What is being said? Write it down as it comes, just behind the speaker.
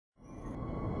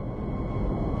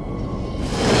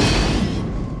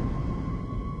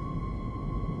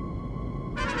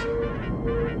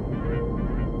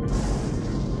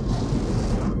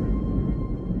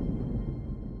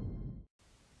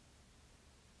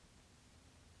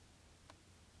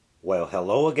Well,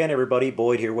 hello again everybody,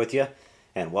 Boyd here with you,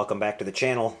 and welcome back to the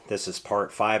channel. This is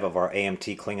part 5 of our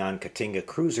AMT Klingon Katinga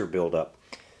cruiser buildup.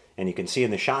 And you can see in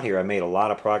the shot here I made a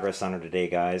lot of progress on her today,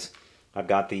 guys. I've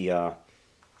got the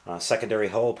secondary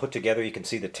hull put together. You can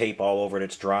see the tape all over it.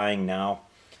 It's drying now.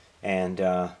 And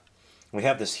we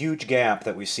have this huge gap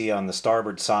that we see on the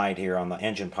starboard side here on the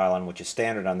engine pylon, which is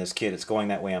standard on this kit. It's going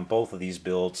that way on both of these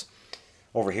builds.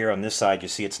 Over here on this side you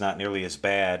see it's not nearly as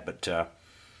bad, but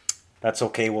that's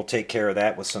okay. We'll take care of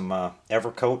that with some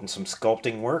Evercoat and some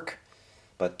sculpting work.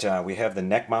 But we have the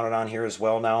neck mounted on here as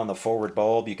well now on the forward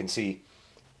bulb. You can see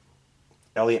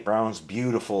Eliot Brown's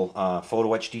beautiful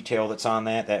photo etch detail that's on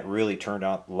that. That really turned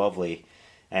out lovely.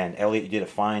 And Eliot, you did a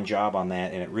fine job on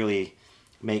that, and it really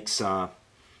makes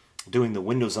doing the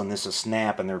windows on this a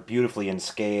snap, and they're beautifully in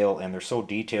scale, and they're so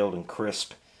detailed and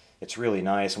crisp. It's really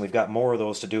nice, and we've got more of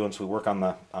those to do once we work on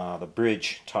the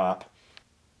bridge top.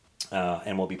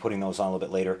 And we'll be putting those on a little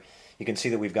bit later. You can see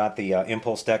that we've got the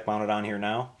impulse deck mounted on here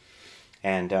now,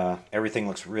 and everything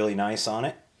looks really nice on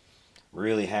it.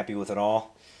 Really happy with it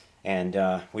all. And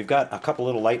we've got a couple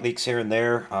little light leaks here and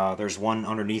there. There's one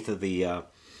underneath of the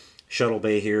shuttle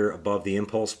bay here above the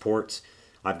impulse ports.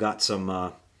 I've got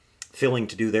some filling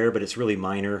to do there, but it's really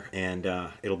minor, and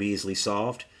it'll be easily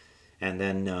solved. And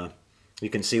then you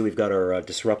can see we've got our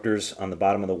disruptors on the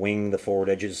bottom of the wing, the forward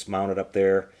edges mounted up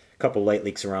there. Couple light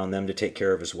leaks around them to take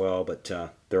care of as well, but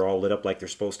they're all lit up like they're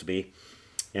supposed to be.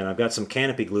 And I've got some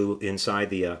canopy glue inside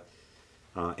the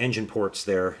engine ports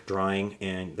there drying,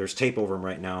 and there's tape over them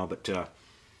right now, but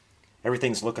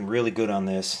everything's looking really good on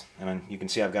this. And you can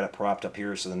see I've got it propped up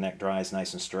here so the neck dries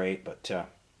nice and straight, but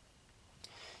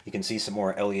you can see some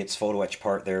more Eliot's photo etch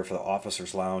part there for the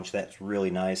officer's lounge. That's really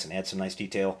nice and adds some nice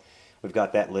detail. We've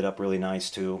got that lit up really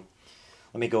nice too.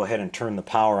 Let me go ahead and turn the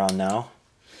power on now.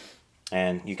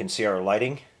 And you can see our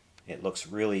lighting. It looks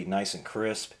really nice and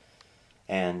crisp.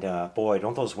 And boy,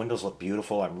 don't those windows look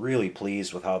beautiful. I'm really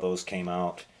pleased with how those came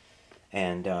out.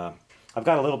 And I've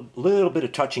got a little bit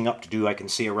of touching up to do. I can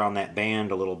see around that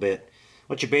band a little bit.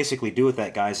 What you basically do with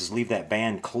that, guys, is leave that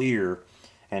band clear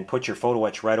and put your photo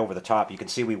etch right over the top. You can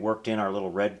see we worked in our little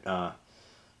red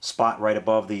spot right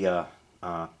above the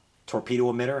torpedo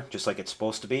emitter, just like it's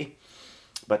supposed to be.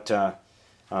 But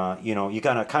you know, you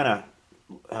gotta kind of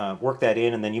work that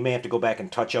in, and then you may have to go back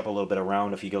and touch up a little bit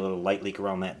around if you get a little light leak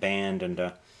around that band.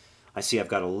 And I see I've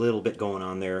got a little bit going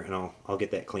on there, and I'll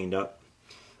get that cleaned up.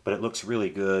 But it looks really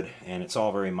good, and it's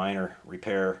all very minor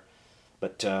repair.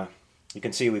 But you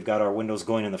can see we've got our windows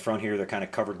going in the front here. They're kind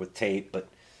of covered with tape, but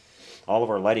all of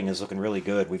our lighting is looking really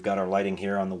good. We've got our lighting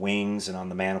here on the wings and on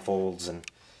the manifolds and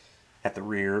at the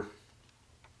rear.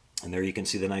 And there you can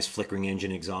see the nice flickering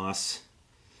engine exhausts.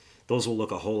 Those will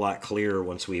look a whole lot clearer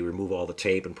once we remove all the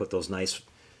tape and put those nice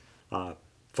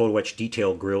photo etch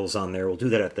detail grills on there. We'll do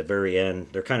that at the very end.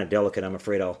 They're kind of delicate. I'm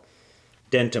afraid I'll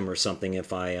dent them or something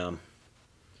if I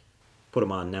put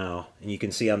them on now. And you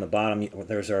can see on the bottom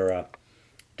there's our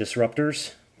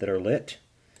disruptors that are lit.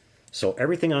 So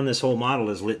everything on this whole model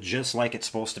is lit just like it's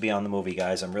supposed to be on the movie,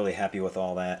 guys. I'm really happy with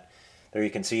all that. There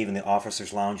you can see even the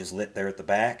officer's lounge is lit there at the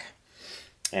back.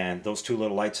 And those two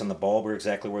little lights on the bulb are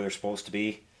exactly where they're supposed to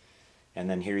be. And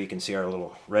then here you can see our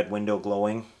little red window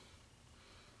glowing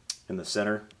in the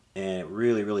center. And it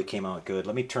really, really came out good.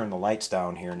 Let me turn the lights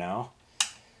down here now.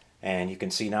 And you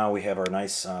can see now we have our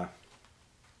nice,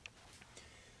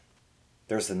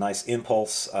 there's the nice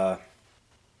impulse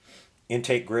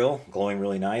intake grill glowing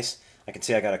really nice. I can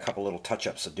see I got a couple little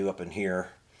touch-ups to do up in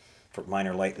here for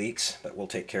minor light leaks, but we'll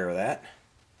take care of that.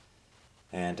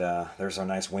 And there's our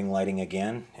nice wing lighting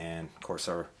again. And of course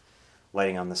our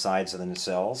lighting on the sides of the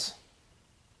nacelles.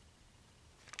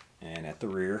 And at the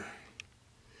rear,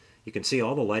 you can see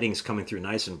all the lighting's coming through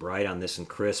nice and bright on this and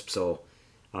crisp. So,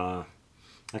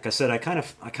 like I said, I kind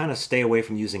of stay away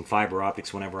from using fiber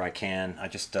optics whenever I can. I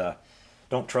just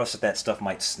don't trust that stuff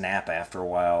might snap after a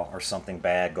while, or something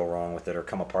bad go wrong with it, or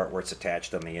come apart where it's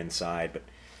attached on the inside. But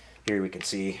here we can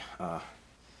see the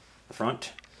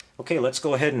front. Okay, let's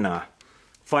go ahead and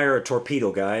fire a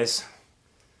torpedo, guys.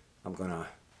 I'm gonna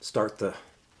start the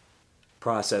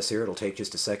process here. It'll take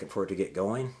just a second for it to get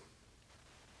going.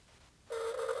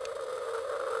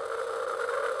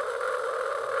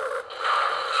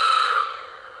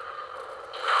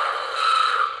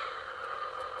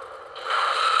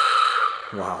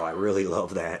 Wow, I really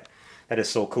love that. That is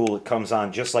so cool. It comes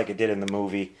on just like it did in the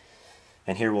movie.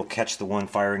 And here we'll catch the one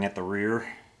firing at the rear.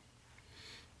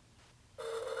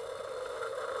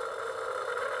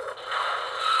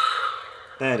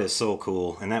 That is so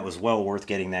cool, and that was well worth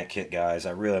getting that kit, guys.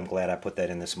 I really am glad I put that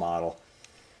in this model.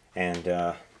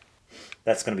 And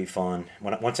that's going to be fun.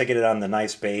 Once I get it on the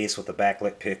nice base with the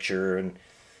backlit picture and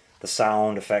the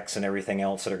sound effects and everything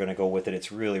else that are going to go with it,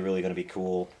 it's really, really going to be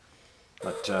cool.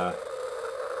 But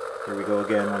here we go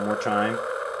again one more time.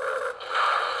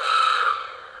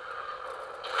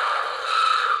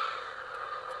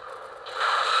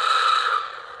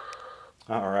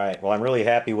 Alright, well I'm really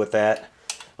happy with that.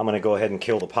 I'm going to go ahead and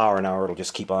kill the power now or it'll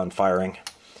just keep on firing.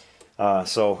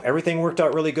 So everything worked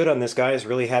out really good on this, guys.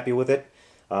 Really happy with it.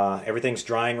 Everything's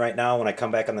drying right now. When I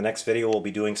come back on the next video, we'll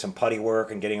be doing some putty work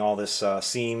and getting all this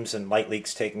seams and light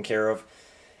leaks taken care of.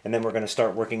 And then we're going to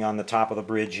start working on the top of the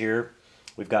bridge here.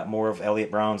 We've got more of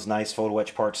Eliot Brown's nice photo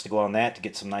etch parts to go on that to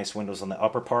get some nice windows on the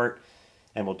upper part.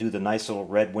 And we'll do the nice little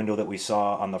red window that we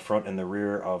saw on the front and the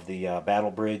rear of the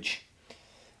battle bridge.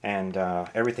 And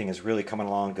everything is really coming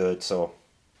along good. So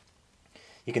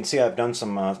you can see I've done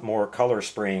some more color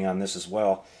spraying on this as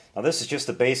well. Now this is just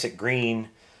the basic green.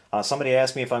 Somebody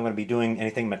asked me if I'm going to be doing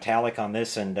anything metallic on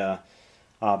this, and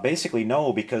basically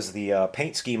no, because the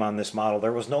paint scheme on this model,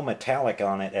 there was no metallic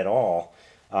on it at all.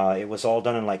 It was all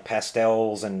done in like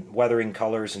pastels and weathering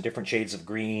colors and different shades of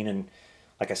green, and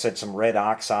like I said, some red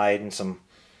oxide and some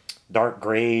dark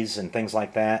grays and things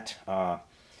like that.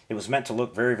 It was meant to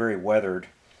look very, very weathered,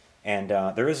 and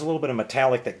there is a little bit of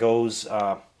metallic that goes,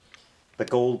 the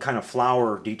gold kind of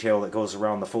flower detail that goes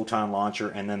around the photon launcher,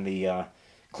 and then the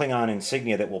Klingon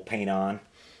insignia that we'll paint on.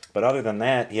 But other than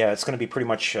that, yeah, it's going to be pretty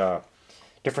much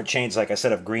different shades, like I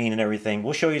said, of green and everything.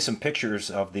 We'll show you some pictures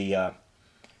of the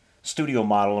studio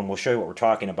model, and we'll show you what we're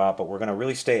talking about, but we're going to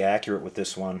really stay accurate with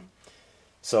this one.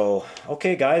 So,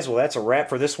 okay guys, well that's a wrap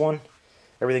for this one.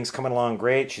 Everything's coming along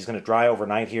great. She's going to dry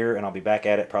overnight here, and I'll be back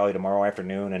at it probably tomorrow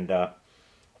afternoon, and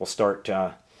we'll start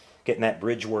getting that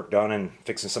bridge work done and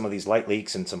fixing some of these light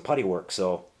leaks and some putty work.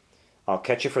 So I'll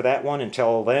catch you for that one.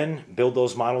 Until then, build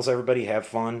those models, everybody. Have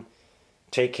fun.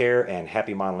 Take care, and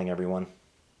happy modeling, everyone.